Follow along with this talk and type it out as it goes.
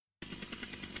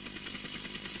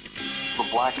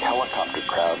black helicopter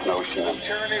crowd notion of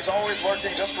tyranny's always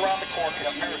lurking just around the corner.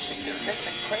 They've never seen it. They've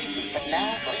been crazy, but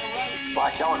now they're right.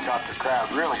 black helicopter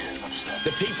crowd really is upset.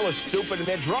 The people are stupid and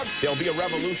they're drunk. There'll be a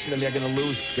revolution and they're going to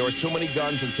lose. There are too many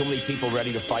guns and too many people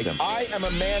ready to fight them. I am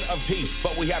a man of peace,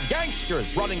 but we have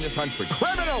gangsters running this country.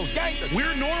 Criminals, gangsters.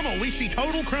 We're normal. We see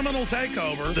total criminal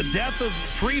takeover, the death of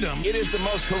freedom. It is the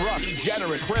most corrupt,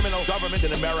 degenerate, criminal government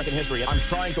in American history. I'm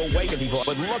trying to awaken people,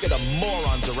 but look at the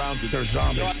morons around you. They're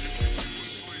zombies.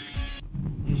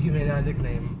 You give me that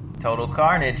nickname. Total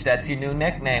Carnage, that's your new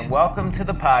nickname. Welcome to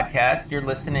the podcast. You're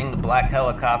listening to Black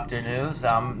Helicopter News.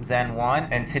 I'm Zen1,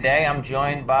 and today I'm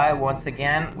joined by, once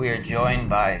again, we are joined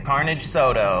by Carnage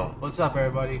Soto. What's up,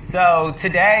 everybody? So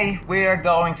today we are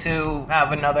going to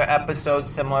have another episode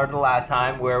similar to last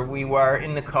time where we were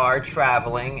in the car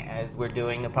traveling as we're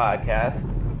doing the podcast.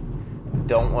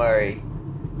 Don't worry,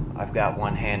 I've got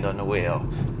one hand on the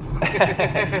wheel.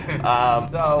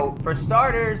 So for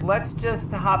starters, let's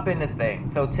just hop into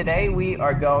things. So today we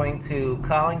are going to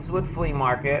Collingswood Flea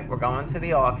Market. We're going to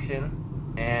the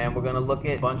auction and we're going to look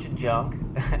at a bunch of junk.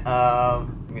 We're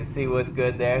going to see what's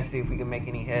good there, see if we can make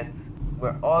any hits.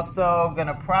 We're also going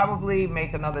to probably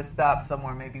make another stop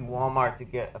somewhere, maybe Walmart, to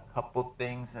get a couple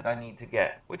things that I need to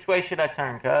get. Which way should I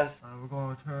turn, cuz? We're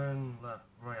going to turn left.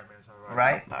 Right?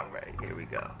 Right? All right, here we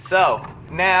go. So,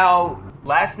 now,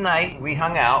 last night we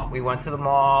hung out. We went to the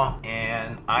mall,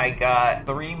 and I got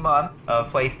 3 months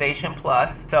of PlayStation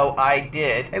Plus. So I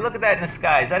did. Hey, look at that in the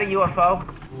sky. Is that a UFO?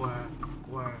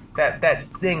 Where? That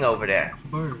thing over there.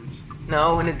 Birds.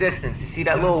 No, in the distance. You see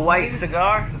that little white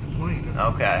cigar?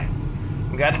 Okay.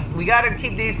 We gotta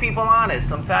keep these people honest.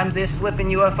 Sometimes they're slipping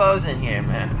UFOs in here,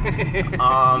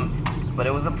 man. But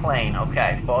it was a plane.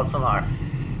 Okay, false alarm.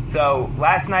 So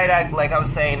last night, like I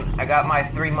was saying, I got my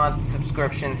 3-month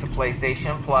subscription to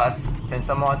PlayStation Plus. Since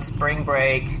I'm on spring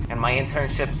break and my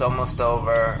internship's almost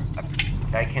over,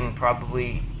 I can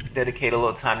probably dedicate a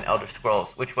little time to Elder Scrolls.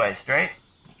 Which way? Straight?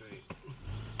 Straight.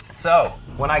 So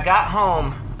when I got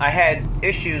home, I had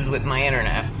issues with my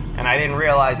internet, and I didn't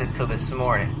realize it till this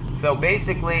morning. So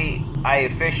basically, I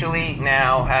officially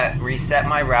now have reset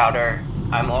my router.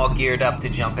 I'm all geared up to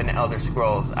jump into Elder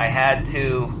Scrolls. I had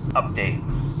to update.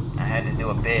 I had to do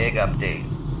a big update,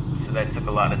 so that took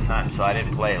a lot of time, so I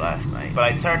didn't play last night. But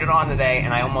I turned it on today,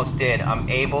 and I almost did. I'm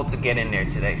able to get in there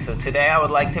today. So today I would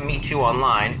like to meet you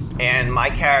online, and my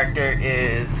character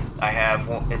is,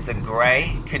 it's a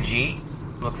gray Khajiit.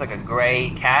 Looks like a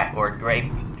gray cat or a gray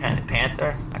kind of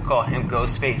panther. I call him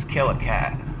Ghostface Killer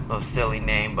Cat. A little silly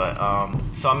name, but,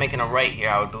 so I'm making a right here,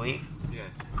 I would believe.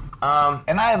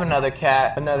 And I have another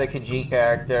Khajiit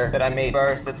character that I made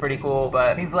first. That's pretty cool,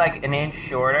 but he's like an inch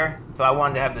shorter. So I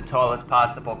wanted to have the tallest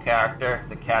possible character.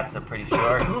 The cats are pretty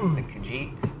short. The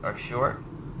Khajiits are short.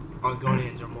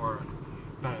 Argonians are more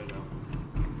better, though.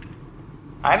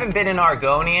 I haven't been in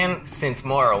Argonian since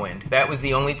Morrowind. That was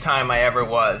the only time I ever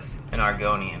was an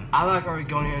Argonian. I like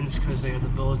Argonians because they have the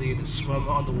ability to swim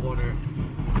underwater.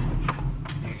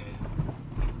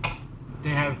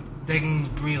 They can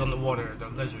breathe on the water. They're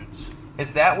lizards.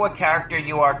 Is that what character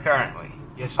you are currently?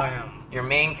 Yes, I am. Your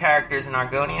main character is an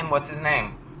Argonian? What's his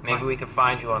name? Maybe we could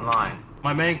find you online.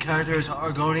 My main character is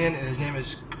Argonian, and his name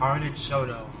is Carnage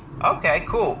Soto. Okay,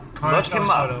 cool. Carnage Look him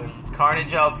El up. Soto.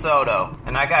 Carnage El Soto.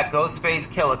 And I got Ghostface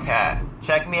Killer Cat.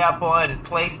 Check me up on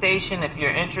PlayStation if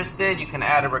you're interested. You can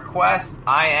add a request.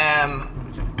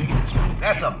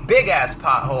 That's a big-ass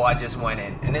pothole I just went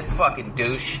in. And this fucking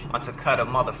douche wants to cut a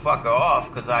motherfucker off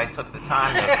because I took the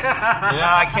time to...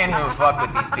 I can't even fuck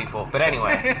with these people. But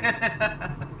anyway.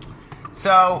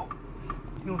 So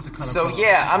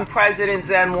yeah, I'm President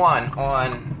Zen1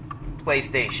 on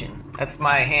PlayStation. That's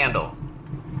my handle.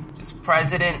 Just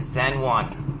President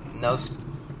Zen1. No...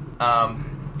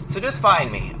 So just find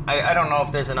me. I don't know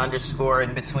if there's an underscore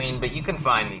in between, but you can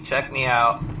find me. Check me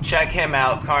out. Check him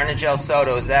out. Carnage El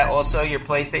Soto. Is that also your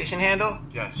PlayStation handle?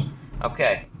 Yes.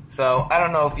 Okay. So I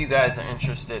don't know if you guys are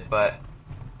interested, but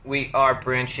we are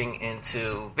branching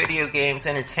into video games,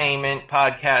 entertainment,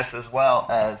 podcasts, as well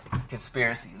as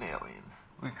conspiracy and aliens.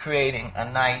 We're creating a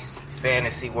nice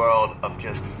fantasy world of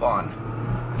just fun.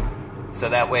 So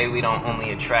that way we don't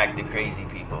only attract the crazy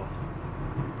people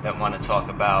that want to talk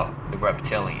about the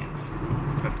reptilians.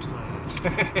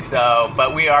 So,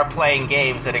 but we are playing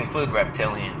games that include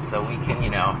reptilians, so we can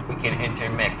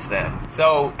intermix them.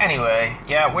 So, anyway,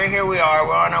 yeah, here we are,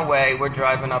 we're on our way, we're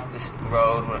driving up this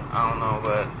road, I don't know,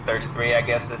 but 33 I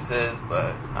guess this is,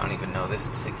 but I don't even know, this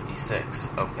is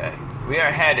 66, okay. We are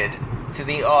headed to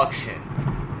the auction.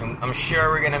 I'm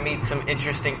sure we're going to meet some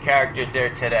interesting characters there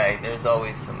today. There's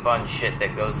always some fun shit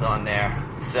that goes on there.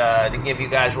 It's, to give you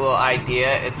guys a little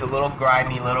idea, it's a little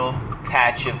grimy little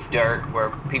patch of dirt where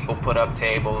people put up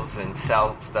tables and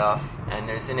sell stuff. And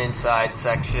there's an inside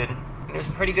section. And there's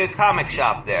a pretty good comic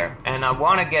shop there. And I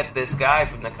want to get this guy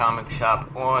from the comic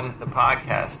shop on the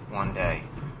podcast one day.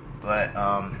 But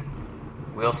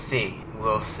we'll see.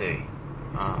 We'll see.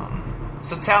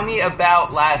 So tell me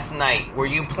about last night. Were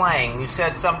you playing? You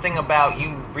said something about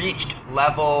you reached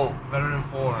level... Veteran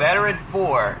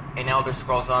 4 in Elder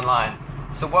Scrolls Online.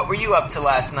 So what were you up to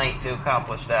last night to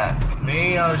accomplish that?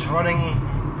 Me, I was running...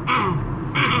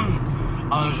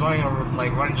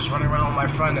 just running around with my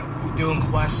friend doing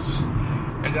quests.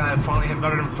 And then I finally hit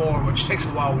Veteran 4, which takes a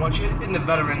while. Once you're in the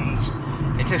Veterans,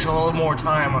 it takes a little more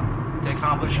time to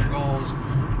accomplish your goals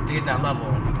to get that level.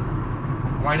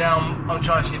 Right now, I'm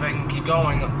trying to see if I can keep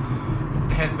going to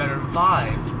hit Veteran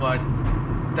 5, but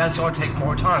that's going to take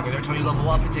more time. Because every time you level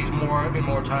up, it takes more and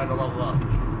more time to level up.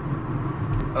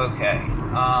 Okay.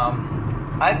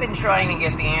 I've been trying to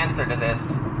get the answer to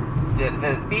this.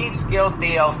 The Thieves Guild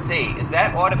DLC, is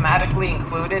that automatically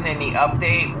included in the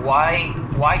update?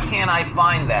 Why can't I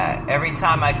find that? Every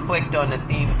time I clicked on the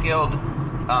Thieves Guild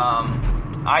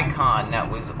icon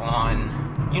that was on...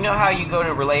 You know how you go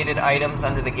to related items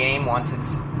under the game once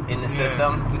it's in the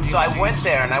system? So I went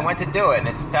there and I went to do it, and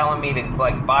it's telling me to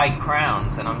buy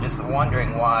crowns, and I'm just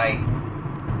wondering why.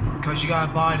 Because you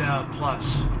gotta buy the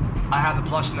plus. I have the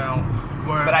plus now.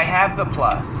 But I have the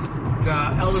plus.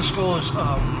 The Elder Scrolls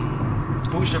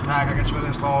booster pack, I guess what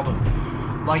it's called.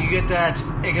 Like you get that,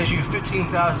 it gives you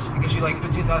 15,000. It gives you like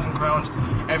 15,000 crowns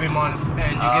every month,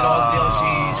 and you get all the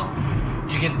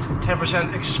DLCs. You get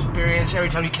 10% experience every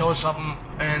time you kill something,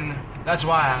 and that's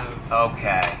why I have.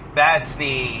 Okay, that's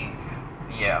the...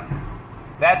 Yeah.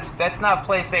 That's not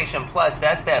PlayStation Plus,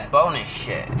 that's that bonus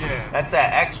shit. Yeah. That's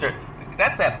that extra...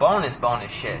 That's that bonus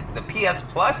shit. The PS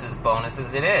Plus is bonus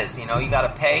as it is. You know, you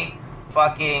gotta pay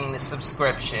fucking the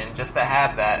subscription just to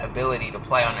have that ability to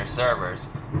play on their servers.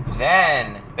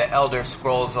 Then, the Elder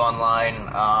Scrolls Online,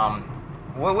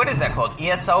 what is that called?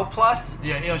 ESO Plus?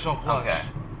 Yeah, ESO Plus. Okay.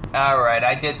 Alright,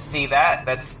 I did see that.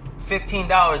 That's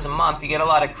 $15 a month. You get a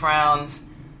lot of crowns.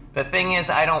 The thing is,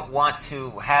 I don't want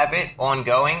to have it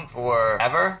ongoing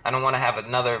forever. I don't want to have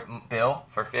another bill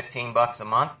for $15 a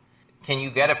month. Can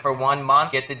you get it for 1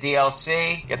 month, get the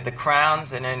DLC, get the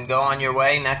crowns, and then go on your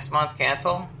way next month,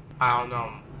 cancel? I don't know.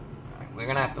 We're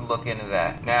going to have to look into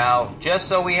that. Now, just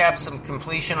so we have some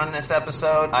completion on this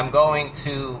episode, I'm going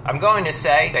to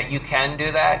say that you can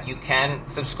do that. You can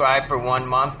subscribe for 1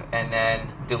 month and then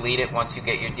delete it once you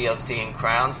get your DLC and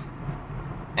crowns.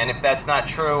 And if that's not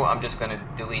true, I'm just going to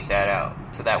delete that out.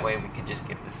 So that way we can just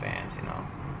give the fans,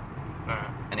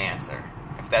 an answer.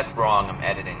 If that's wrong, I'm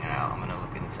editing it out. I'm going to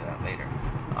look into that later.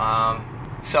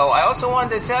 So I also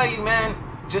wanted to tell you, man,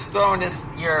 just throwing this,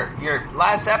 your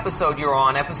last episode you were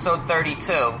on, episode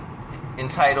 32,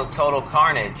 entitled Total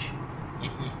Carnage.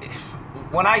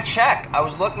 When I checked, I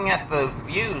was looking at the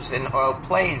views and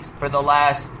plays for the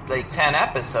last 10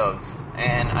 episodes,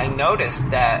 and I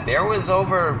noticed that there was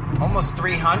over almost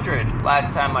 300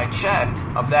 last time I checked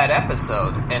of that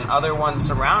episode, and other ones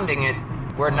surrounding it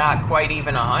were not quite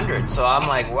even 100. So I'm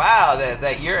like, wow,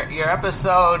 that your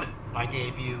episode, my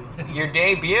debut. Your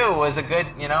debut was a good,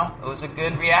 it was a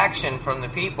good reaction from the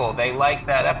people. They liked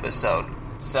that episode.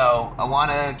 So I want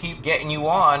to keep getting you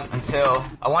on until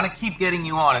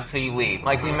you leave.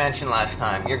 Like we mentioned last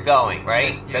time, you're going,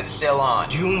 right? Yes. That's still on.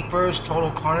 June 1st, Total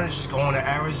Carnage is going to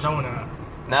Arizona.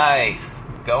 Nice.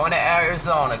 Going to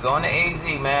Arizona, going to AZ,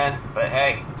 man. But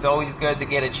hey, it's always good to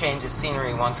get a change of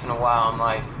scenery once in a while in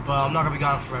life. But I'm not going to be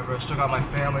gone forever. I still got my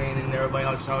family and everybody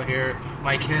else out here.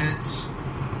 My kids.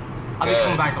 I'll be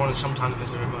coming back on sometime to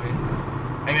visit everybody.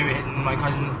 And maybe hitting my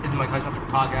cousin up for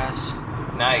the podcast.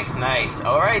 Nice.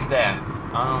 All right, then.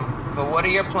 But what are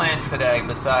your plans today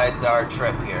besides our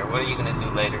trip here? What are you going to do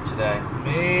later today?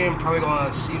 Me, I'm probably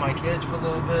going to see my kids for a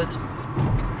little bit.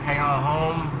 Hang out at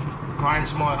home. Grind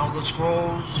some more Elder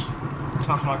Scrolls.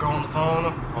 Talk to my girl on the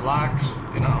phone. Relax,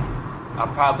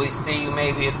 I'll probably see you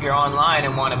maybe if you're online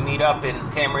and want to meet up in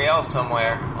Tamriel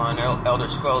somewhere on Elder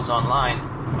Scrolls Online.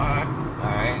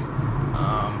 Alright.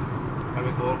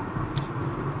 That'd be cool.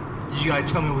 You gotta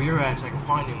tell me where you're at so I can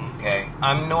find you. Okay.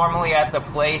 I'm normally at the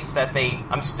place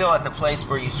I'm still at the place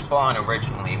where you spawned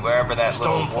originally, wherever that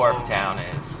little wharf town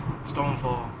is.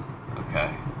 Stonefall.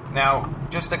 Okay. Now,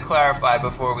 just to clarify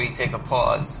before we take a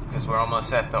pause, because we're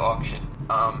almost at the auction.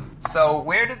 So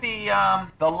where do the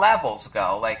levels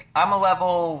go? Like, I'm a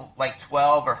level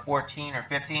 12 or 14 or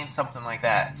 15, something like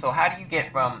that. So how do you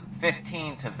get from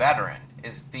 15 to veteran?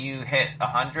 Do you hit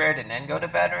 100 and then go to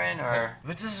veteran, or?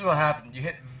 But this is what happened.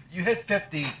 You hit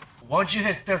 50. Once you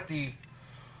hit 50,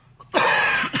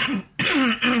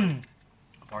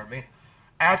 pardon me.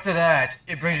 After that,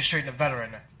 it brings you straight to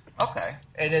veteran. Okay.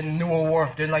 And then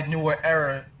newer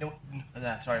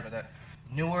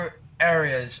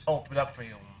areas open up for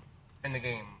you in the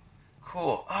game.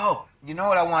 Cool. Oh, you know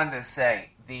what I wanted to say?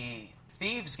 The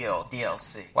Thieves Guild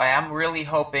DLC. Why, I'm really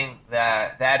hoping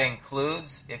that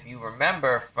includes, if you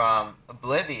remember from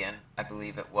Oblivion, I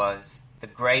believe it was, the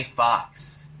Gray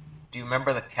Fox. Do you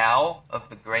remember the cowl of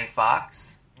the Gray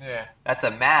Fox? Yeah. That's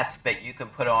a mask that you can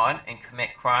put on and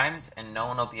commit crimes, and no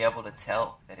one will be able to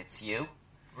tell that it's you.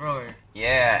 Really?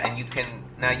 Yeah, and you can...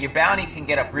 Now, your bounty can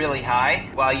get up really high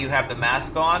while you have the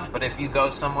mask on, but if you go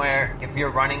somewhere, if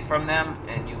you're running from them,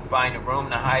 and you find a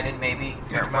room to hide in, maybe,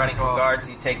 if you're running from guards,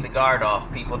 you take the guard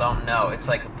off. People don't know. It's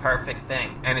like a perfect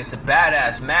thing. And it's a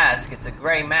badass mask. It's a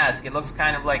gray mask. It looks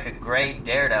kind of like a gray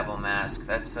Daredevil mask.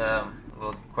 That's a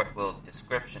quick little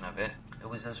description of it. It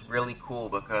was just really cool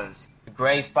because the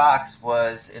Gray Fox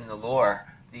was, in the lore,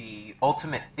 the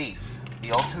ultimate thief.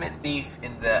 The ultimate thief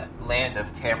in the land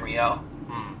of Tamriel,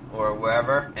 or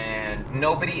wherever. And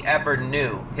nobody ever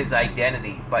knew his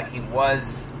identity, but he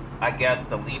was, I guess,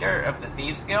 the leader of the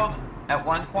Thieves Guild at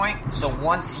one point. So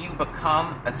once you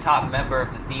become a top member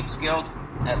of the Thieves Guild,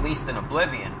 at least in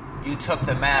Oblivion, you took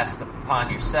the mask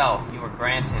upon yourself, you were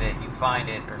granted it, you find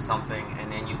it or something,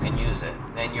 and then you can use it.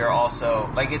 Then you're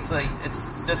also, it's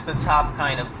just the top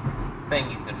kind of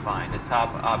thing you can find, the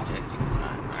top object you can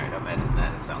find. Alright, I'm editing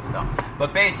that, it sounds dumb.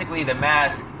 But basically the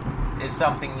mask is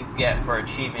something you get for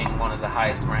achieving one of the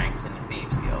highest ranks in the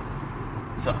Thieves Guild.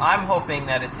 So I'm hoping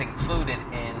that it's included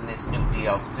in this new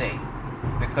DLC,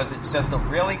 because it's just a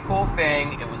really cool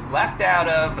thing. It was left out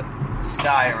of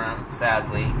Skyrim,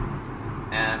 sadly,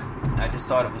 and I just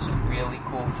thought it was a really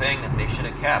cool thing that they should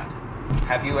have kept.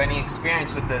 Have you any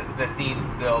experience with the Thieves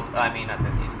Guild? I mean, not the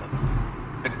Thieves Guild.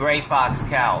 The Gray Fox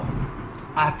cowl.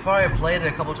 I probably played it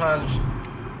a couple times,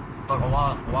 like a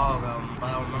while ago, but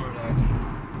I don't remember that.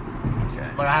 Okay.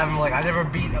 Like I never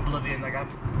beat Oblivion. Like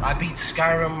I beat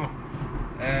Skyrim,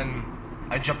 and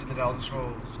I jumped into the Elder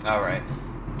Scrolls. All right.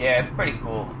 Yeah, it's pretty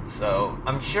cool. So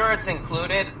I'm sure it's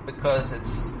included because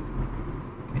it's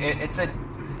a.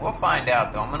 We'll find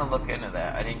out, though. I'm going to look into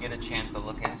that. I didn't get a chance to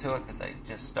look into it because I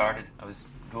just started. I was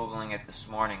Googling it this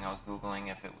morning. I was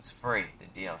Googling if it was free, the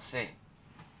DLC.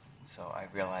 So I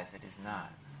realized it is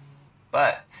not.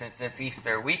 But since it's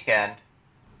Easter weekend,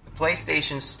 the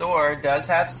PlayStation Store does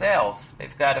have sales.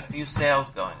 They've got a few sales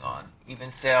going on.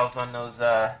 Even sales on those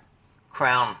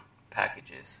Crown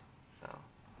packages.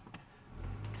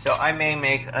 So I may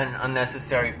make an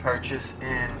unnecessary purchase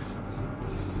in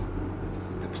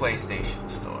PlayStation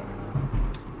Store.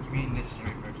 You mean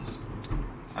necessary purchase?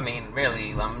 I mean,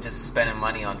 really, I'm just spending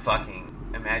money on fucking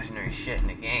imaginary shit in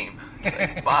the game. It's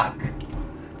like, fuck.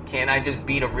 Can't I just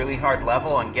beat a really hard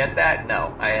level and get that?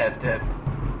 No, I have to,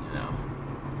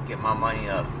 get my money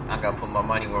up. I gotta put my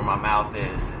money where my mouth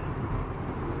is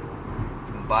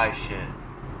and buy shit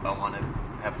if I want to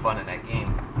have fun in that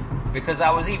game. Because I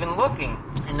was even looking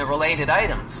in the related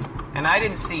items, and I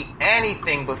didn't see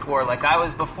anything before.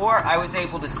 I was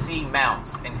able to see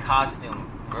mounts and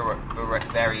costume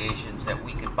variations that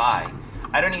we could buy.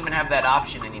 I don't even have that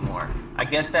option anymore. I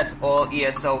guess that's all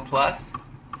ESO Plus?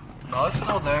 No, it's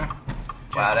still there.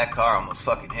 Wow, that car almost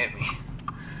fucking hit me.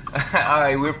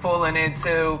 Alright, we're pulling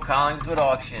into Collingswood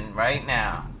Auction right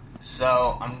now.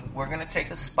 So, we're going to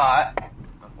take a spot.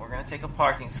 We're going to take a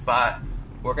parking spot.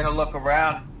 We're going to look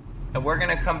around. And we're going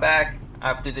to come back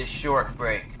after this short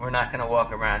break. We're not going to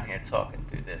walk around here talking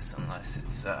through this unless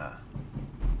it's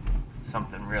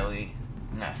something really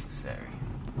necessary.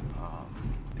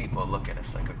 People look at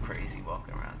us like a crazy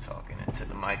walking around talking into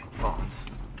the microphones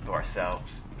to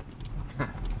ourselves.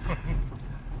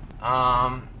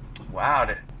 Wow,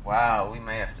 we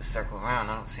may have to circle around.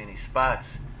 I don't see any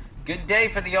spots. Good day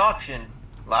for the auction.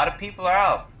 A lot of people are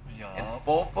out in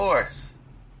full force.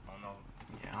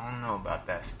 I don't know about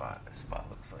that spot. That spot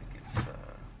looks like it's this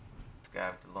guy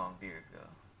with the long beard, though.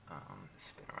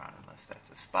 Spin around unless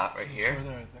that's a spot right here. Right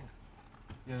there, I think.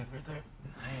 Yeah, right there.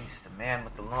 Nice. The man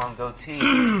with the long goatee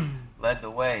led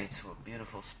the way to a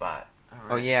beautiful spot.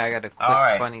 Right. Oh, yeah, I got a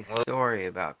quick funny story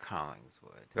about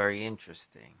Collingswood. Very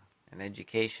interesting and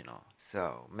educational.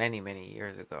 So, many, many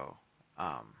years ago,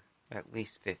 at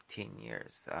least 15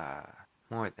 years,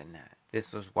 more than that.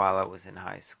 This was while I was in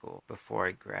high school, before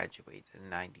I graduated in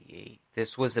 98.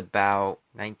 This was about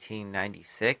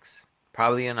 1996,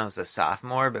 probably when I was a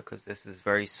sophomore, because this is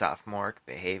very sophomoric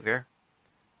behavior.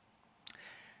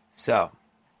 So,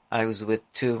 I was with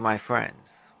two of my friends,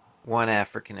 one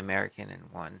African American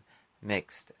and one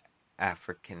mixed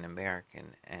African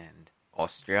American and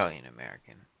Australian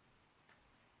American.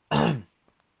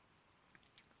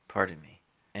 Pardon me.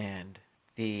 And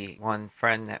the one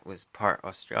friend that was part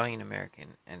Australian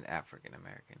American and African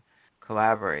American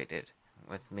collaborated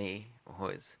with me, who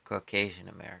was Caucasian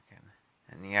American,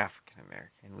 and the African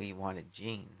American. We wanted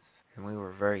jeans, and we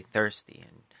were very thirsty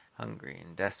and hungry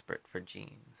and desperate for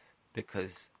jeans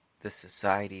because the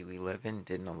society we live in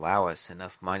didn't allow us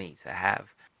enough money to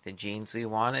have the jeans we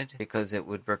wanted, because it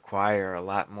would require a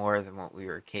lot more than what we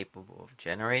were capable of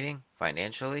generating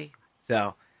financially.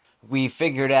 So we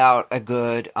figured out a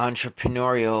good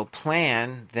entrepreneurial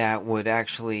plan that would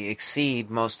actually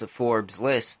exceed most of Forbes'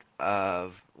 list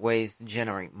of ways to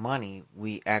generate money.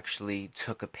 We actually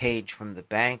took a page from the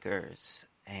bankers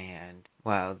and,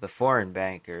 well, the foreign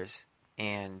bankers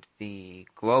and the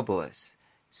globalists.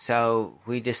 So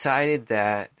we decided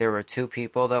that there were two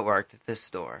people that worked at the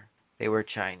store. They were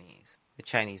Chinese. The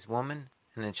Chinese woman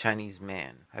and the Chinese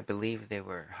man. I believe they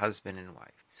were husband and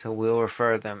wife. So we'll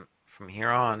refer them from here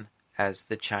on as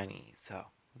the Chinese. So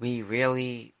we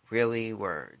really, really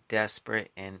were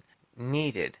desperate and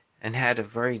needed and had a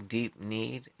very deep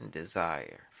need and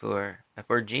desire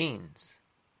for jeans.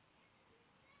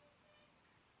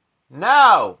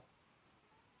 No!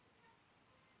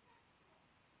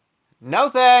 No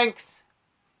thanks!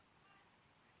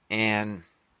 And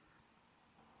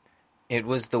it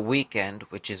was the weekend,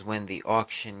 which is when the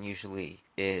auction usually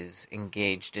is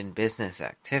engaged in business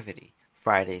activity.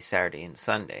 Friday, Saturday, and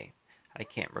Sunday. I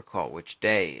can't recall which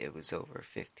day. It was over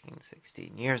 15,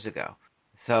 16 years ago.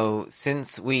 So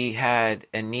since we had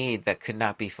a need that could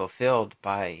not be fulfilled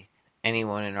by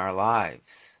anyone in our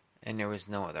lives, and there was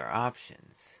no other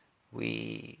options,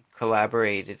 we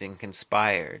collaborated and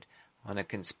conspired on a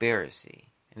conspiracy.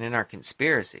 And in our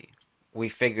conspiracy, we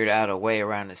figured out a way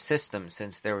around a system,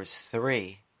 since there was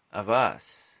 3 of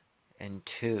us and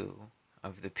 2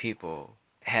 of the people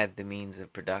had the means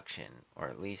of production, or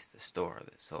at least a store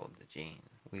that sold the jeans.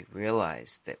 We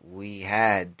realized that we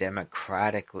had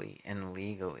democratically and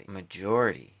legally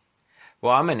majority.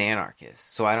 Well, I'm an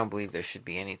anarchist, so I don't believe there should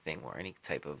be anything where any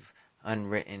type of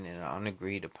unwritten and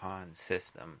unagreed upon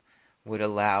system would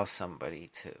allow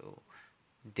somebody to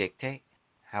dictate.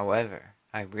 However,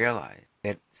 I realized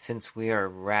that since we are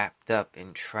wrapped up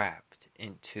and trapped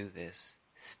into this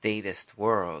statist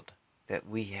world, that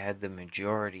we had the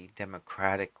majority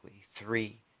democratically,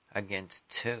 3 against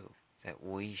 2, that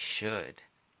we should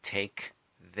take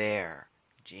their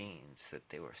jeans that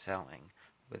they were selling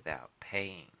without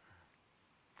paying.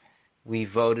 We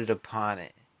voted upon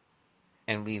it,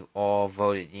 and we all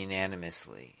voted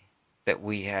unanimously that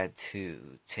we had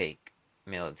to take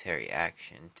military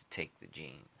action to take the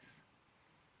jeans.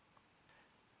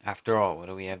 After all, what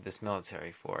do we have this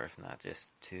military for, if not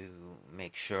just to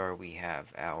make sure we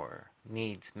have our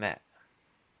needs met?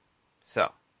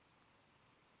 So,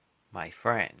 my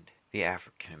friend, the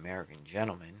African-American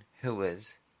gentleman, who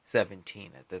was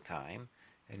 17 at the time,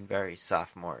 and very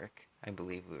sophomoric, I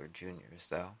believe we were juniors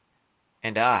though,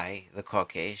 and I, the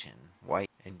Caucasian,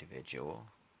 white individual,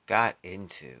 got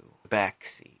into the back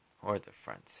seat, or the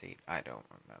front seat, I don't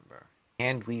remember.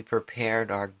 And we prepared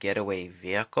our getaway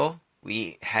vehicle.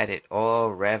 We had it all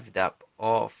revved up,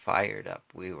 all fired up.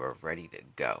 We were ready to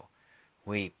go.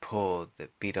 We pulled the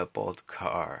beat-up old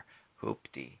car,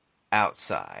 hoopty,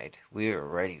 outside. We were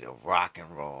ready to rock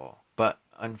and roll. But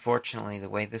unfortunately, the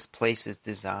way this place is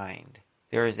designed,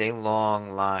 there is a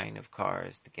long line of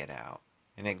cars to get out.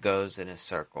 And it goes in a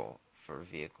circle for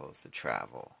vehicles to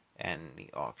travel. And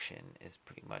the auction is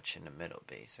pretty much in the middle,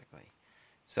 basically.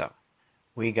 So,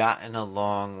 we got in a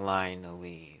long line to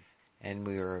leave. And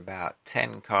we were about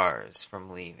 10 cars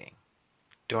from leaving,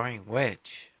 during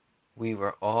which we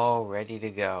were all ready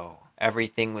to go.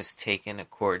 Everything was taken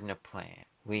according to plan.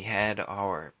 We had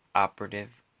our operative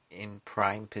in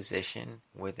prime position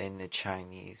within the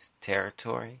Chinese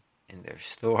territory in their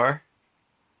store.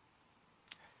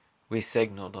 We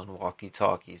signaled on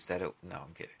walkie-talkies that it... No,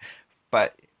 I'm kidding.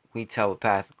 But we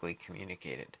telepathically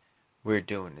communicated, we're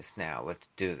doing this now, let's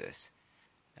do this.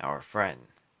 Our friend,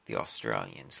 the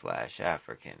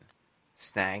Australian/African,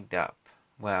 snagged up.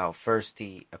 Well, first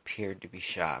he appeared to be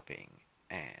shopping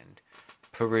and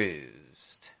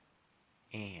perused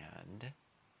and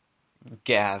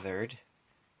gathered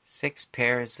 6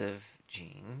 pairs of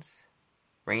jeans,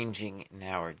 ranging in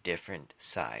our different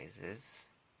sizes.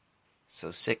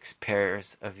 So 6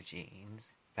 pairs of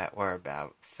jeans that were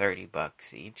about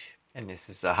 $30 each. And this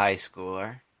is a high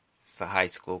schooler. It's a high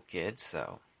school kid,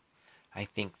 so I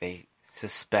think the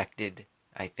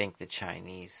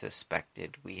Chinese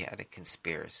suspected we had a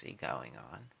conspiracy going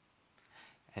on.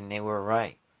 And they were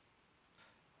right.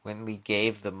 When we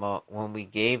gave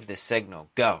the signal,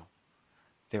 go,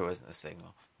 there was no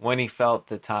signal. When he felt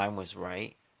the time was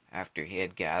right, after he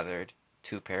had gathered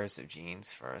 2 pairs of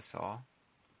jeans for us all.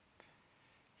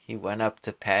 He went up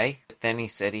to pay, but then he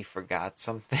said he forgot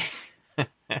something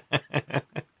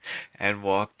and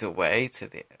walked away to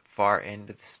the far end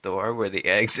of the store where the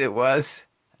exit was.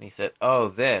 And he said, "Oh,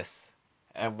 this."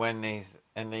 And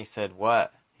they said,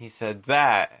 "What?" He said,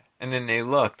 "That." And then they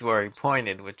looked where he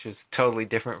pointed, which was totally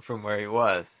different from where he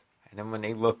was. And then when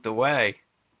they looked away,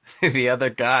 the other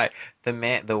guy,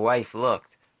 the wife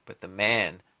looked, but the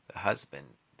man, the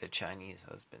husband, the Chinese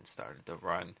husband, started to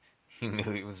run. He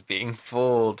knew he was being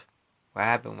fooled. What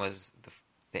happened was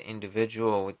the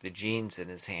individual with the jeans in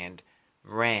his hand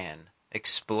ran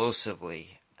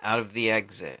explosively out of the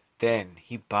exit. Then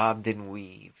he bobbed and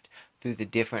weaved through the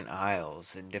different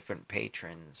aisles and different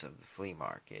patrons of the flea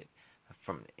market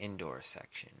from the indoor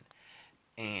section.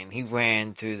 And he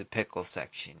ran through the pickle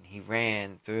section. He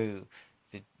ran through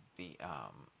the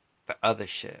other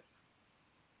shit.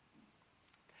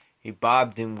 He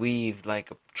bobbed and weaved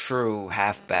like a true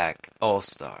halfback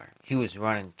all-star. He was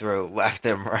running through left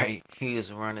and right. He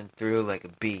was running through like a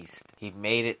beast. He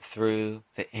made it through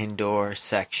the indoor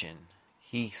section.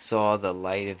 He saw the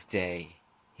light of day.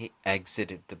 He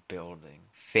exited the building.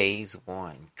 Phase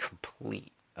 1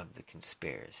 complete of the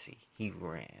conspiracy. He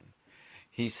ran.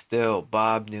 He still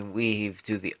bobbed and weaved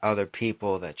to the other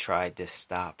people that tried to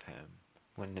stop him.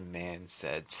 When the man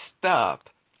said, "Stop,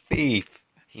 thief,"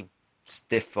 he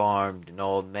stiff-armed an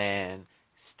old man,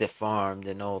 stiff-armed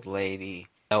an old lady,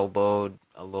 elbowed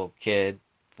a little kid,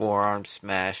 forearm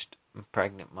smashed a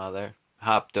pregnant mother,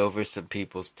 hopped over some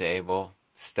people's table,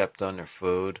 stepped on their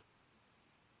food,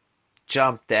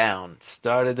 jumped down,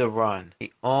 started to run.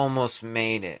 He almost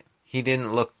made it. He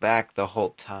didn't look back the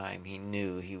whole time. He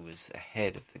knew he was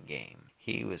ahead of the game.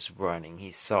 He was running.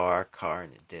 He saw our car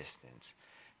in the distance,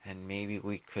 and maybe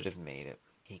we could have made it.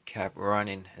 He kept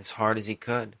running as hard as he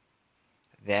could.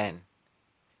 Then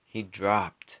he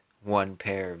dropped 1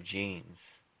 pair of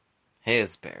jeans.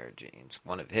 His pair of jeans.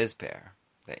 One of his pair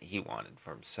that he wanted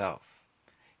for himself.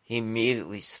 He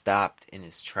immediately stopped in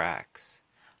his tracks,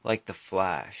 like the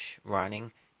Flash,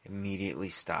 running, immediately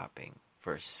stopping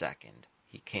for a second.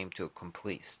 He came to a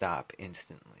complete stop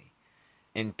instantly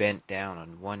and bent down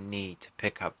on one knee to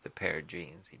pick up the pair of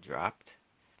jeans he dropped.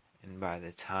 And by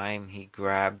the time he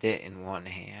grabbed it in one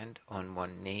hand on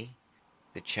one knee,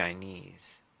 the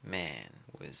Chinese man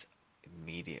was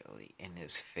immediately in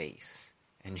his face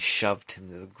and shoved him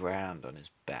to the ground on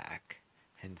his back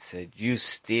and said, "You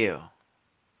steal.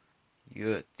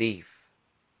 You're a thief."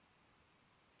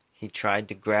 He tried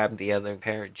to grab the other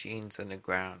pair of jeans on the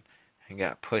ground and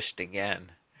got pushed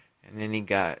again. And then he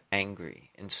got angry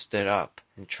and stood up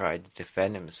and tried to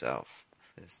defend himself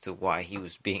as to why he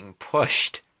was being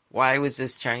pushed. Why was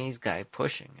this Chinese guy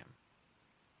pushing him?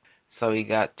 So he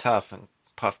got tough and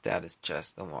puffed out his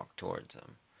chest and walked towards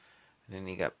him. And then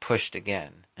he got pushed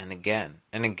again and again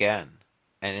and again.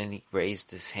 And then he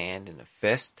raised his hand in a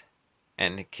fist.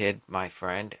 And the kid, my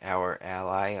friend, our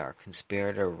ally, our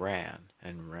conspirator, ran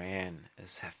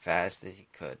as fast as he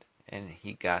could. And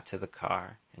he got to the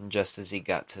car. And just as he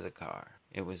got to the car,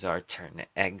 it was our turn to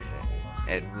exit.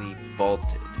 And we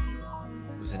bolted.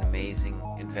 It was an amazing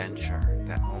adventure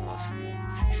that almost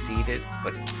succeeded,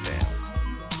 but it failed.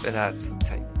 But that's the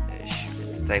type of issue.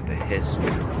 It's a type of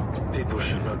history. People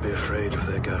should not be afraid of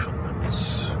their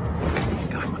governments.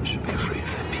 Governments should be afraid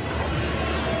of their people.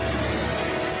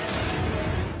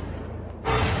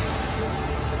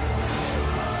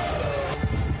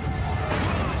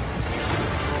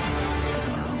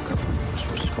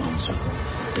 Responsible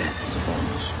for the deaths of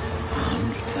almost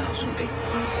 100,000 people.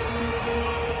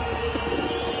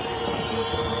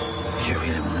 You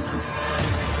really want to know?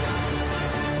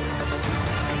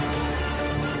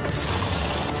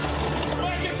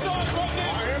 Back inside right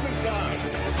now! I am inside!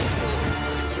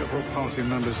 Several party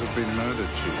members have been murdered,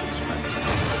 Chief Inspector.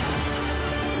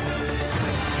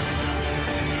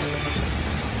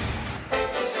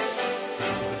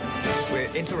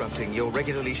 Interrupting your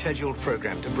regularly scheduled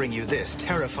program to bring you this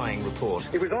terrifying report.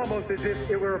 It was almost as if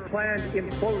it were a planned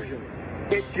implosion.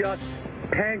 It just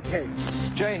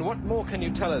pancaked. Jane, what more can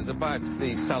you tell us about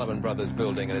the Salomon Brothers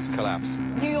building and its collapse?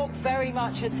 New York, very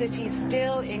much a city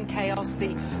still in chaos.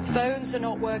 The phones are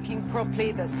not working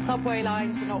properly. The subway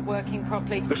lines are not working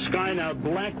properly. The sky now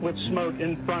black with smoke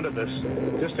in front of us.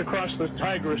 Just across the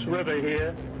Tigris River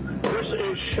here. This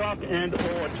is shock and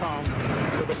awe, Tom,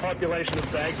 to the population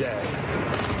of Baghdad.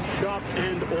 Shock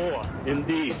and awe,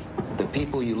 indeed. The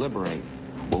people you liberate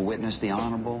will witness the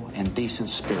honorable and decent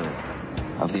spirit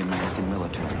of the American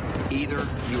military. Either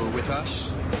you are with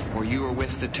us or you are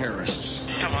with the terrorists.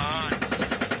 Come on.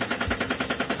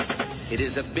 It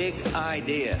is a big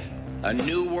idea. A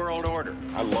new world order.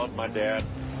 I love my dad.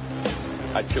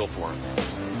 I'd kill for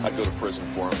him. I'd go to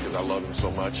prison for him because I love him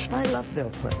so much. I love Bill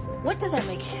Clinton. What does that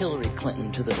make Hillary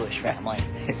Clinton to the Bush family?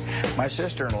 My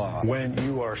sister-in-law. When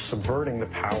you are subverting the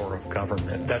power of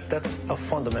government, that's a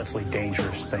fundamentally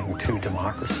dangerous thing to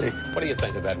democracy. What do you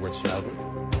think of Edward Snowden?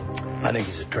 I think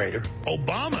he's a traitor.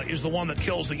 Obama is the one that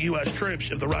kills the U.S. troops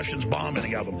if the Russians bomb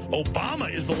any of them.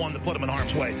 Obama is the one that put them in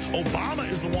harm's way.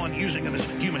 Obama is the one using them as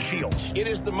human shields. It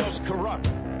is the most corrupt,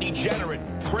 degenerate,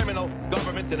 criminal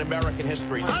government in American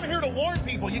history. I'm here to warn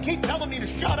people. You keep telling me to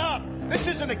shut up. This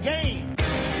isn't a game.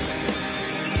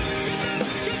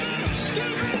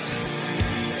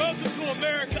 Welcome to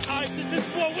America, ISIS. This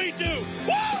is what we do.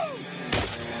 Woo!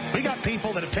 We got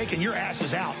people that have taken your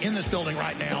asses out in this building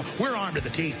right now. We're armed to the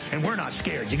teeth, and we're not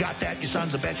scared. You got that, you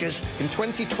sons of bitches? In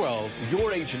 2012,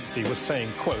 your agency was saying,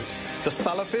 quote, the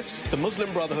Salafists, the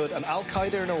Muslim Brotherhood, and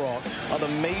Al-Qaeda in Iraq are the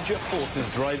major forces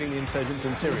driving the insurgents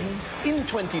in Syria. In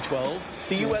 2012,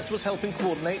 the US was helping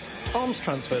coordinate arms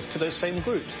transfers to those same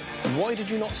groups. Why did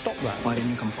you not stop that? Why didn't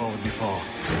you come forward before?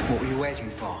 What were you waiting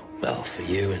for? Well, for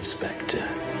you, Inspector.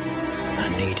 I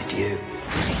needed you.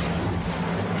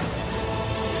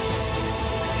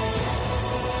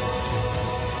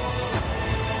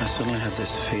 I suddenly had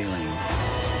this feeling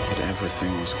that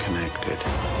everything was connected.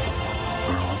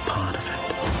 We're all part of it.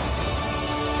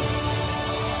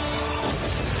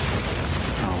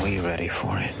 Are we ready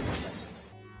for it?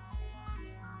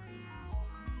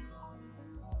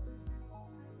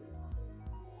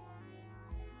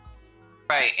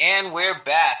 Right, and we're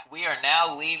back. We are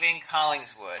now leaving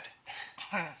Collingswood.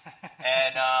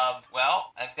 And,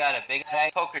 well, I've got a big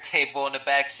poker table in the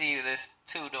back seat of this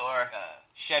two-door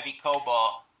Chevy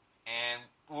Cobalt. And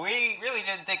we really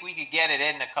didn't think we could get it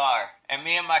in the car. And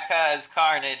me and my cuz,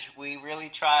 Carnage, we really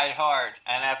tried hard.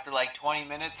 And after like 20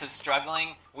 minutes of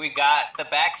struggling, we got the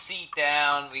back seat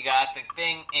down, we got the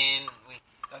thing in.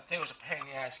 That thing was a pain in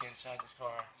the ass getting inside this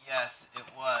car. Yes, it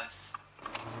was.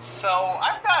 So,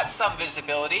 I've got some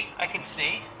visibility. I can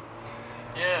see.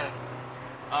 Yeah.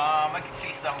 I can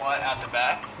see somewhat out the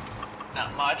back.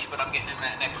 Not much, but I'm getting in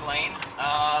that next lane.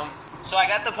 So I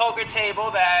got the poker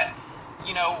table that,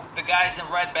 you know, the guys in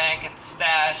Red Bank at the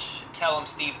Stash, Tell 'em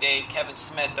Steve Dave, Kevin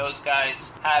Smith, those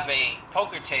guys have a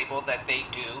poker table that they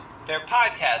do their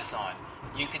podcasts on.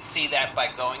 You could see that by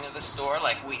going to the store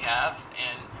like we have,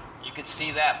 and you could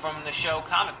see that from the show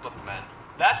Comic Book Men.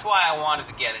 That's why I wanted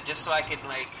to get it, just so I could,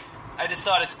 like, I just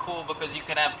thought it's cool because you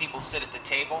can have people sit at the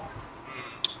table,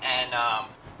 and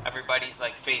everybody's,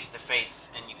 like, face-to-face,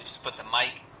 and you can just put the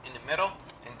mic in the middle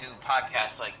and do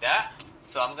podcasts like that.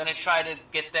 So I'm going to try to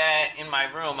get that in my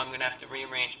room. I'm going to have to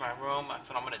rearrange my room. That's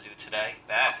what I'm going to do today.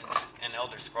 That and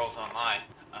Elder Scrolls Online.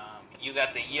 You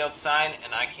got the yield sign,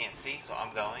 and I can't see, so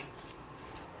I'm going.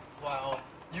 Wow.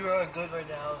 You're good right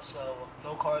now, so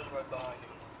no cars right behind you.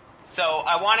 So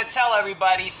I want to tell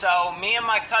everybody, so me and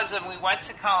my cousin, we went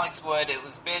to Collingswood. It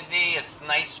was busy. It's a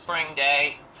nice spring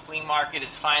day. Flea market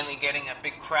is finally getting a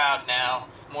big crowd now.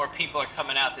 More people are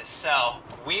coming out to sell.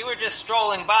 We were just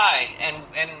strolling by, and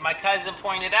my cousin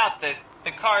pointed out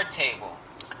the card table.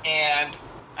 And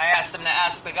I asked him to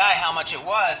ask the guy how much it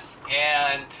was.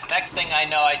 And next thing I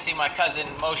know, I see my cousin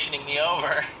motioning me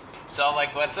over. So I'm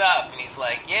like, what's up? And he's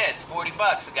like, yeah, it's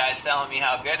 $40. The guy's telling me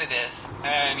how good it is.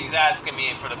 And he's asking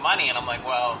me for the money. And I'm like,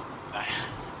 well,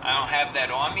 I don't have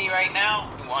that on me right now.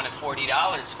 He wanted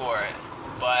 $40 for it.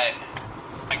 But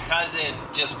my cousin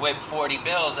just whipped 40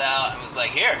 bills out and was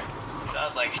like, here. So I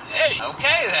was like, hey,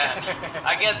 okay then.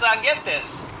 I guess I'll get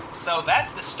this. So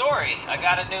that's the story. I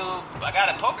got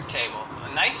a poker table.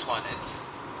 A nice one. It's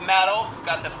metal,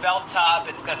 got the felt top,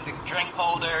 it's got the drink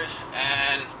holders,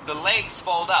 and the legs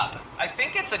fold up. I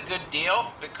think it's a good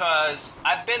deal because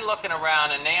I've been looking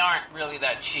around and they aren't really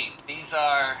that cheap. These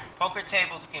are, poker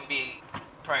tables can be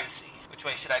pricey. Which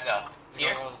way should I go?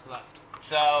 Here? Left.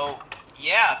 So,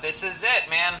 yeah, this is it,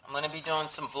 man. I'm going to be doing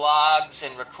some vlogs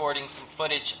and recording some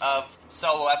footage of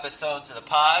solo episodes of the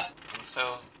pod, and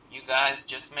so you guys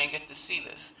just may get to see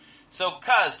this. So,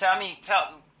 cuz,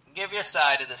 give your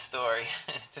side of the story.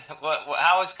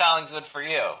 How was Collingswood for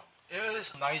you? It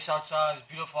was nice outside.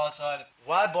 It's beautiful outside.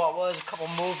 What I bought was a couple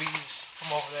movies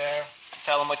from over there.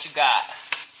 Tell them what you got.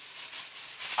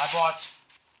 I bought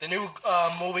the new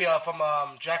movie from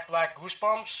Jack Black,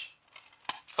 Goosebumps.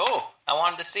 Cool. I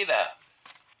wanted to see that.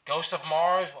 Ghost of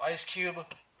Mars, Ice Cube.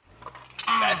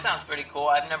 That sounds pretty cool.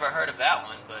 I'd never heard of that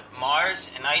one, but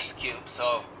Mars and Ice Cube,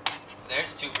 so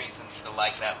there's two reasons to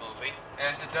like that movie.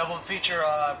 And the double feature,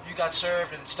 You Got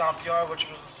Served and Stomp the Yard, which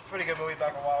was a pretty good movie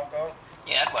back a while ago.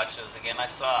 Yeah, I'd watch those again. I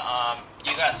saw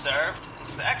You Got Served.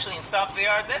 It's actually, in Stomp the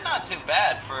Yard, they're not too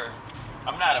bad for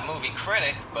I'm not a movie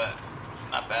critic, but it's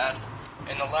not bad.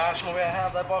 And the last movie I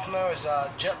have that I bought from there is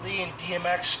Jet Li and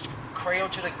DMX, Cradle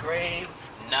to the Grave.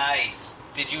 Nice.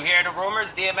 Did you hear the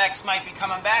rumors DMX might be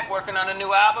coming back, working on a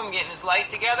new album, getting his life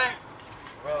together?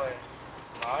 Really?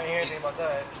 No, I didn't hear anything about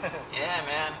that. Yeah,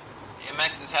 man.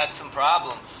 DMX has had some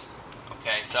problems.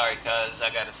 Okay, sorry, cuz I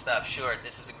gotta stop short.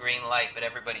 This is a green light, but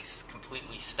everybody's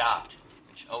completely stopped,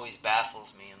 which always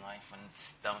baffles me in life when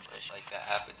dumb shit like that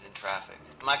happens in traffic.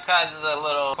 My cuz is a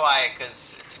little quiet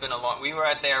because it's been a long... We were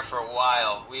out there for a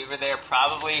while. We were there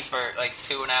probably for like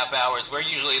 2.5 hours. We're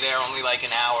usually there only like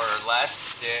an hour or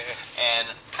less. Yeah. And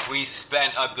we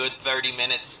spent a good 30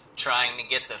 minutes trying to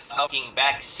get the fucking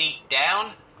back seat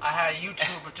down. I had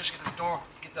YouTube, but just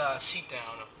get the seat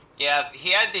down. Yeah, he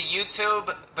had the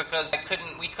YouTube because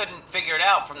we couldn't figure it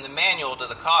out from the manual to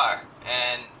the car.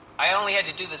 And I only had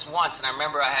to do this once, and I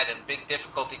remember I had a big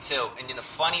difficulty too. And the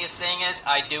funniest thing is,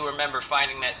 I do remember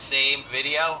finding that same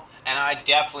video, and I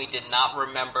definitely did not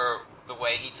remember the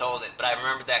way he told it. But I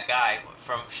remember that guy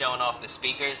from showing off the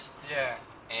speakers. Yeah.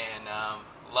 And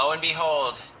lo and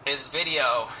behold, his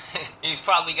video, he's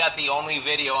probably got the only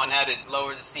video on how to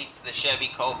lower the seats to the Chevy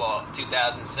Cobalt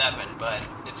 2007. But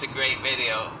it's a great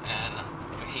video, and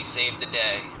he saved the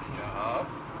day. Yeah.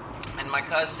 And my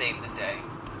cuz saved the day.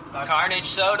 Carnage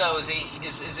Soto is a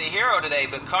hero today,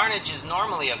 but Carnage is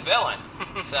normally a villain.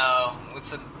 So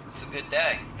it's a good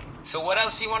day. So what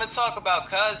else you want to talk about,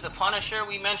 cuz? The Punisher?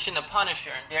 We mentioned the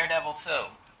Punisher and Daredevil too.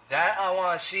 That I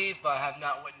want to see, but I have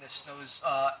not witnessed those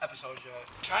episodes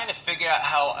yet. Trying to figure out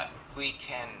how we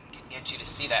can get you to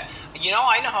see that. You know,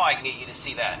 I know how I can get you to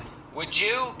see that. Would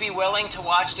you be willing to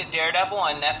watch the Daredevil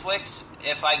on Netflix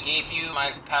if I gave you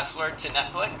my password to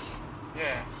Netflix?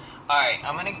 Yeah. Alright,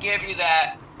 I'm going to give you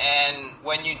that, and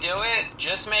when you do it,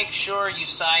 just make sure you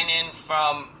sign in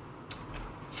from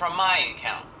my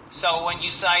account. So when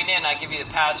you sign in, I give you the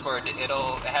password. It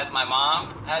has my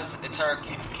mom, it's her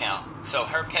account. So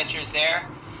her picture's there,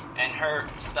 and her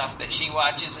stuff that she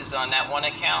watches is on that one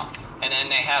account. And then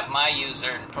they have my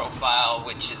user and profile,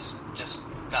 which is just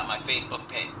got my Facebook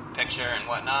picture and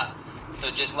whatnot.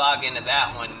 So just log into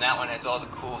that one, and that one has all the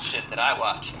cool shit that I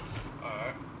watch.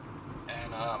 Alright.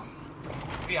 And,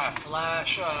 yeah,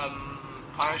 Flash,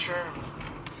 Punisher.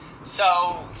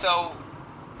 So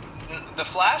the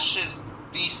Flash is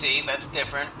DC, that's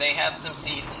different. They have some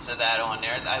seasons of that on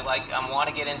there. I want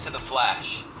to get into the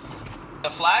Flash. The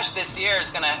Flash this year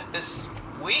is this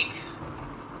week,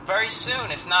 very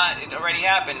soon, if not, it already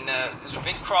happened. There's a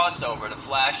big crossover, the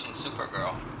Flash and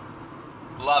Supergirl.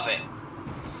 Love it.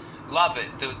 Love it.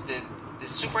 The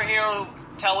superhero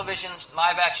television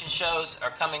live action shows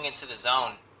are coming into the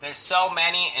zone. There's so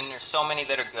many, and there's so many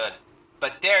that are good.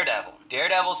 But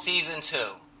Daredevil Season 2.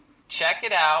 Check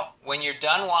it out. When you're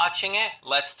done watching it,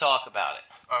 let's talk about it.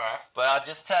 Alright. But I'll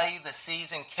just tell you, the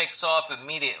season kicks off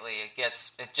immediately.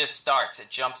 It just starts. It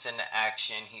jumps into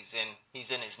action. He's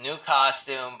in his new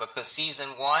costume because Season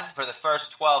 1, for the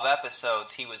first 12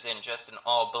 episodes, he was in just an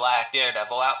all-black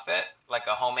Daredevil outfit, like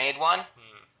a homemade one.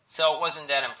 So it wasn't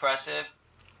that impressive.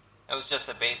 It was just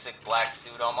a basic black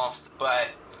suit almost. But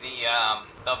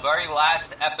the very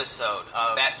last episode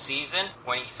of that season,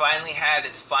 when he finally had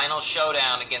his final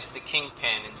showdown against the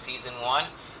Kingpin in Season 1,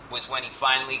 was when he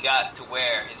finally got to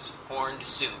wear his horned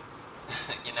suit.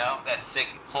 You know, that sick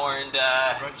horned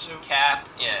red suit cap.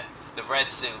 Yeah, the red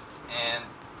suit. And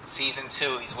Season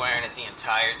 2, he's wearing it the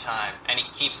entire time. And he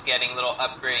keeps getting little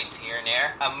upgrades here and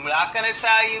there. I'm not going to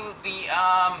tell you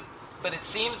but it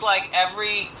seems like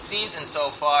every season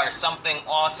so far, something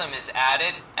awesome is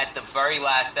added at the very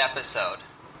last episode.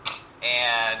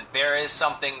 And there is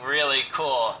something really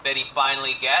cool that he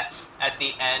finally gets at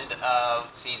the end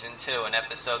of Season 2 in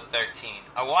Episode 13.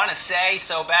 I want to say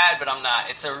so bad, but I'm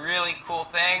not. It's a really cool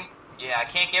thing. Yeah, I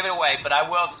can't give it away, but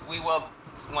we will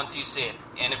once you see it.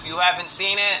 And if you haven't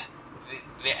seen it,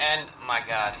 the end, my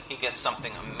God, he gets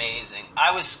something amazing.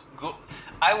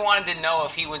 I wanted to know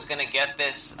if he was going to get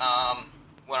this.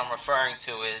 What I'm referring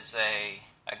to is I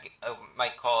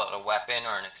might call it a weapon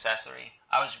or an accessory.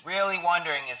 I was really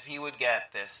wondering if he would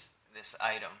get this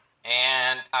item.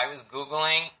 And I was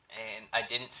Googling, and I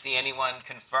didn't see anyone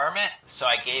confirm it, so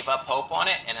I gave up hope on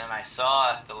it, and then I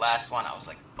saw the last one. I was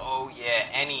like, oh yeah,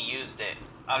 and he used it.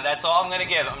 That's all I'm going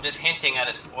to give. I'm just hinting at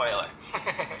a spoiler.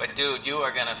 But dude, you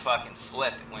are going to fucking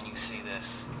flip when you see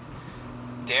this.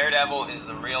 Daredevil is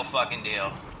the real fucking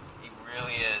deal. He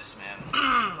really is, man.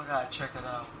 I gotta check it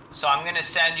out. So I'm going to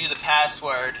send you the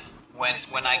password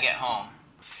when I get home.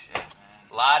 Shit, man.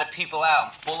 A lot of people out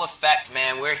in full effect,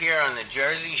 man. We're here on the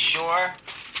Jersey Shore.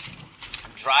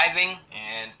 I'm driving,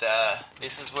 and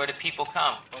this is where the people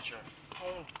come. What's your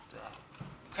phone?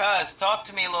 Cuz, talk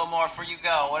to me a little more before you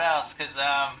go. What else? Because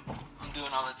I'm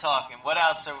doing all the talking. What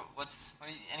else?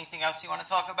 Anything else you want to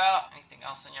talk about? Anything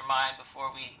else in your mind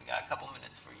before we got a couple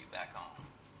minutes for you back home?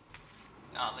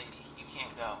 No, lady, you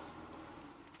can't go.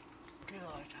 Good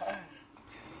on time.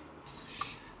 Okay.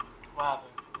 What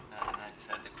happened? Nothing. I just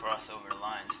had to cross over the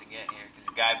lines to get here because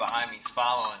the guy behind me is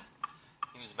following.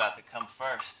 He was about to come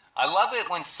first. I love it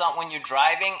when you're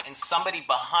driving and somebody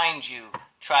behind you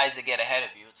tries to get ahead of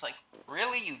you. It's like,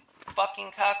 really, you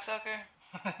fucking cocksucker?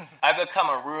 I become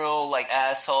a real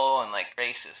asshole and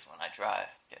racist when I drive.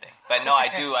 Kidding. But no, I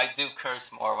do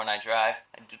curse more when I drive.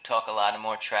 I do talk a lot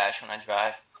more trash when I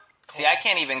drive. See, I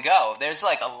can't even go. There's a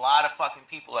lot of fucking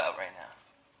people out right now.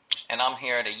 And I'm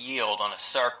here at a yield on a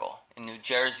circle. And New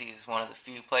Jersey is one of the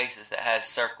few places that has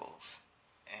circles.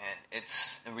 And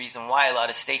it's the reason why a lot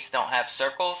of states don't have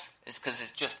circles is because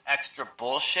it's just extra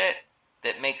bullshit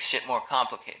that makes shit more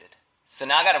complicated. So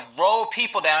now I gotta roll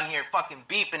people down here fucking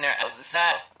beeping their asses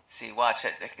out. See, watch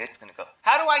it. It's gonna go.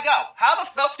 How do I go? How the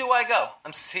fuck do I go?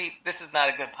 See, this is not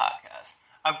a good podcast.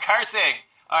 I'm cursing.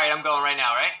 Alright, I'm going right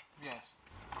now, right? Yes.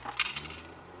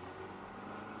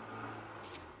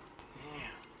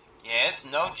 Yeah, it's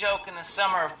no joke in the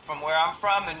summer from where I'm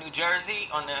from in New Jersey,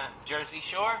 on the Jersey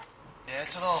Shore. Yeah,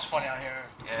 it's a little funny out here.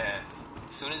 Yeah.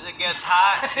 As soon as it gets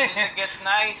hot, as soon as it gets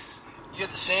nice. You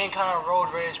have the same kind of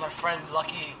road rage my friend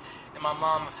Lucky and my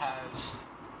mom has.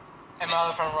 And my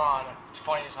other friend Ron. It's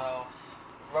funny as hell.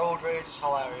 Road rage is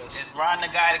hilarious. Is Ron the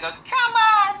guy that goes, come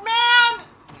on, man?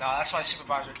 No, that's my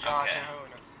supervisor, John Okay. Terhune.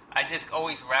 I just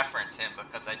always reference him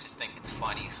because I just think it's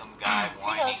funny. Some guy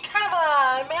whining. He goes, come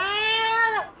on,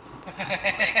 man!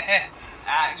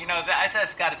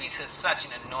 That's got to be just such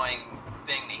an annoying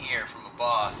thing to hear from a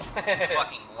boss.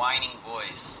 Fucking whining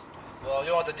voice. Well, you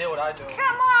don't have to do what I do.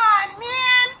 Come on,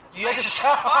 man! You actually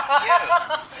sound Fuck you.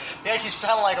 You actually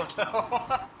sound like him, too.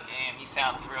 Damn, he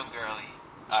sounds real girly.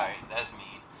 Alright, that's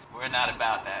mean. We're not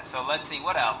about that. So let's see,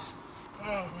 what else?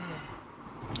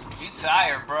 You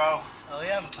tired, bro. Oh,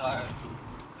 yeah, I'm tired.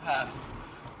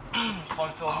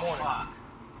 Fun-filled morning. Fuck.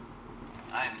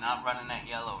 I am not running that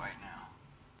yellow right now.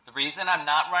 The reason I'm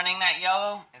not running that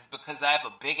yellow is because I have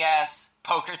a big-ass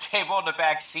poker table in the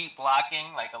back seat blocking,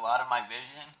 a lot of my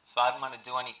vision. So I don't want to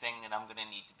do anything that I'm going to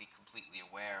need to be completely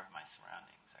aware of my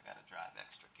surroundings. I got to drive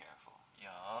extra careful.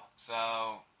 Yup.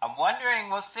 So I'm wondering,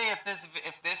 we'll see if this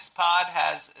pod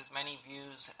has as many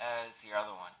views as your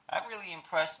other one. That really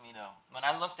impressed me, though. When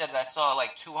I looked at it, I saw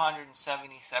 277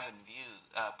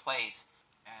 plays.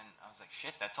 And I was like,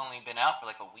 shit, that's only been out for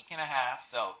a week and a half.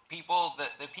 So people,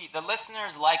 the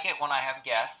listeners like it when I have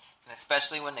guests, and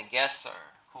especially when the guests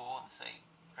are cool and say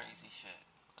crazy shit.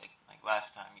 Like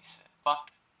last time you said,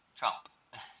 fuck Trump.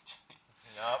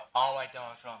 Yup. I don't like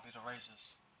Donald Trump. He's a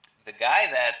racist. The guy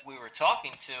that we were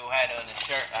talking to had on a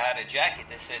shirt, had a jacket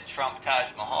that said Trump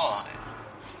Taj Mahal on it.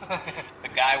 The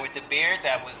guy with the beard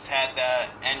that had the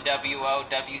NWO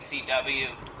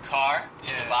WCW car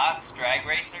in the box, drag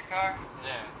racer car.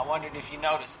 Yeah. I wondered if you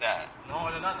noticed that. No,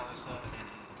 I did not notice that.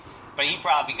 But he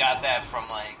probably got that from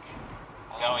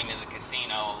going to the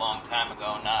casino a long time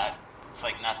ago. It's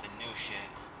not the new shit.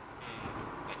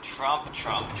 But Trump.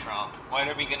 What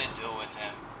are we gonna do with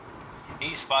him?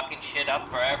 He's fucking shit up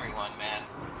for everyone, man.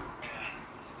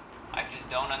 I just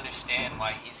don't understand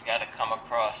why he's got to come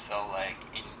across so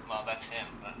well, that's him,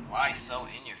 but why so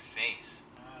in your face?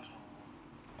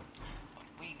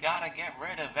 We gotta get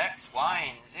rid of X, Y,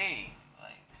 and Z.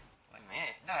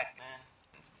 Man.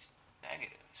 It's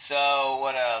negative. So,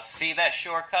 what else? See that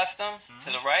Shore Customs to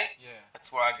the right? Yeah.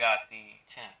 That's where I got the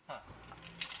tin. Huh.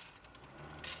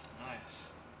 Nice.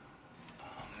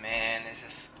 Oh, man,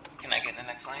 can I get in the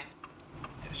next lane?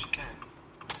 Yes, you can.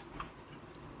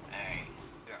 Alright.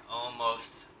 We're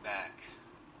almost back.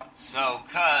 So,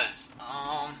 cuz,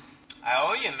 I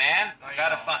owe you, man. I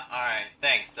gotta find. Alright,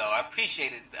 thanks, though. I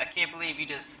appreciate it. I can't believe you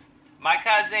just. My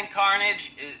cousin,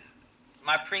 Carnage, is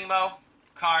my primo,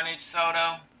 Carnage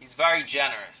Soto. He's very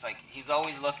generous. He's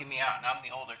always looking me out, and I'm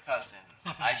the older cousin.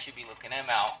 I should be looking him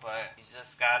out, but he's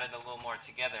just got it a little more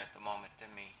together at the moment than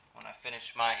me. When I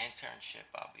finish my internship,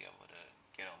 I'll be able to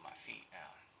get on my feet now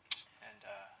and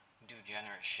do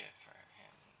generous shit for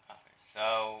him and others.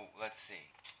 So, let's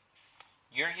see.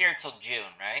 You're here till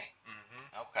June, right?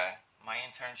 Mm-hmm. Okay. My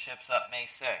internship's up May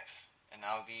 6th, and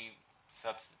I'll be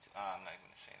I'm not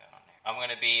going to say that on there. I'm going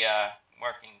to be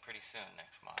working pretty soon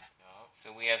next month.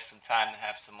 So we have some time to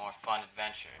have some more fun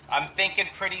adventure. I'm thinking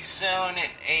pretty soon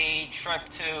a trip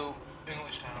to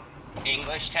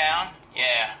Englishtown?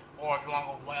 Yeah. Or if you want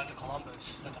to go way out to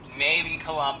Columbus. Maybe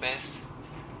Columbus.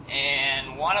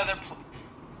 And one other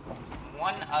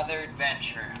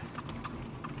adventure.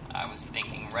 I was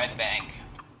thinking Red Bank.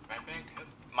 Red Bank? Yep.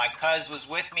 My cuz was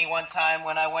with me one time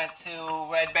when I went to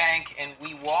Red Bank, and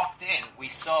we walked in. We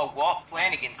saw Walt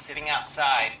Flanagan sitting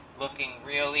outside looking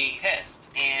really pissed.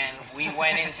 And we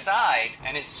went inside,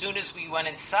 and as soon as we went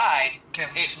inside...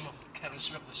 Kevin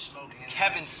Smith was smoking.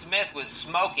 Kevin Smith was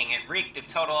smoking. It reeked of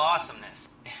total awesomeness.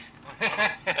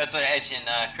 That's what Edge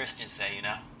and Christian say, you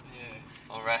know? Yeah.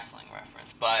 A little wrestling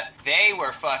reference. But they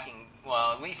were fucking...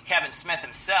 Well, at least Kevin Smith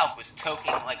himself was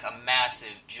toking like a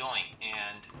massive joint,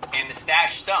 and the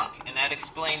stash stunk, and that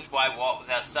explains why Walt was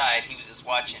outside. He was just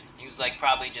watching. He was like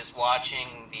probably just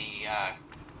watching the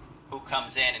who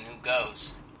comes in and who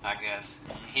goes, I guess.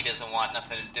 He doesn't want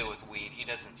nothing to do with weed. He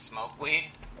doesn't smoke weed.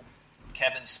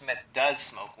 Kevin Smith does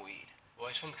smoke weed. Well,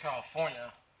 he's from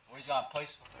California. Where he's got a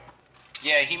place up there.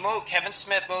 Yeah, Kevin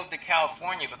Smith moved to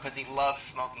California because he loves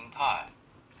smoking pot.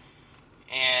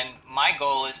 And my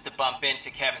goal is to bump into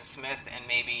Kevin Smith and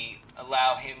maybe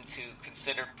allow him to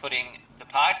consider putting the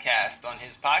podcast on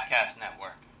his podcast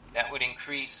network. That would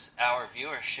increase our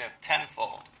viewership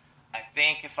tenfold. I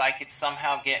think if I could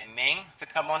somehow get Ming to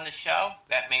come on the show,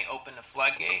 that may open the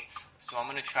floodgates. So I'm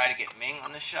going to try to get Ming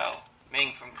on the show.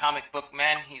 Ming from Comic Book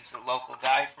Men, he's a local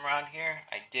guy from around here.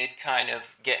 I did kind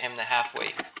of get him to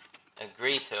halfway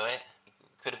agree to it. He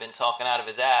could have been talking out of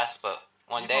his ass, but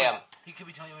one day he could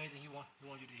be telling you anything he wants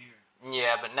you to hear.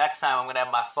 Yeah, but next time I'm going to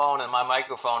have my phone and my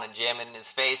microphone and jam it in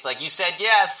his face like, you said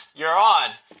yes, you're on.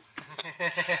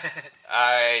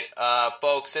 Alright,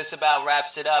 folks, this about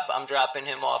wraps it up. I'm dropping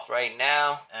him off right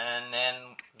now, and then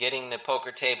getting the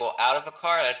poker table out of a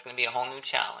car, that's going to be a whole new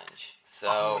challenge.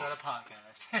 So, another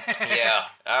podcast. Yeah.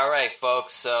 Alright,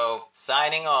 folks, so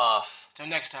signing off. Till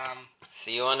next time.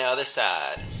 See you on the other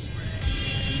side.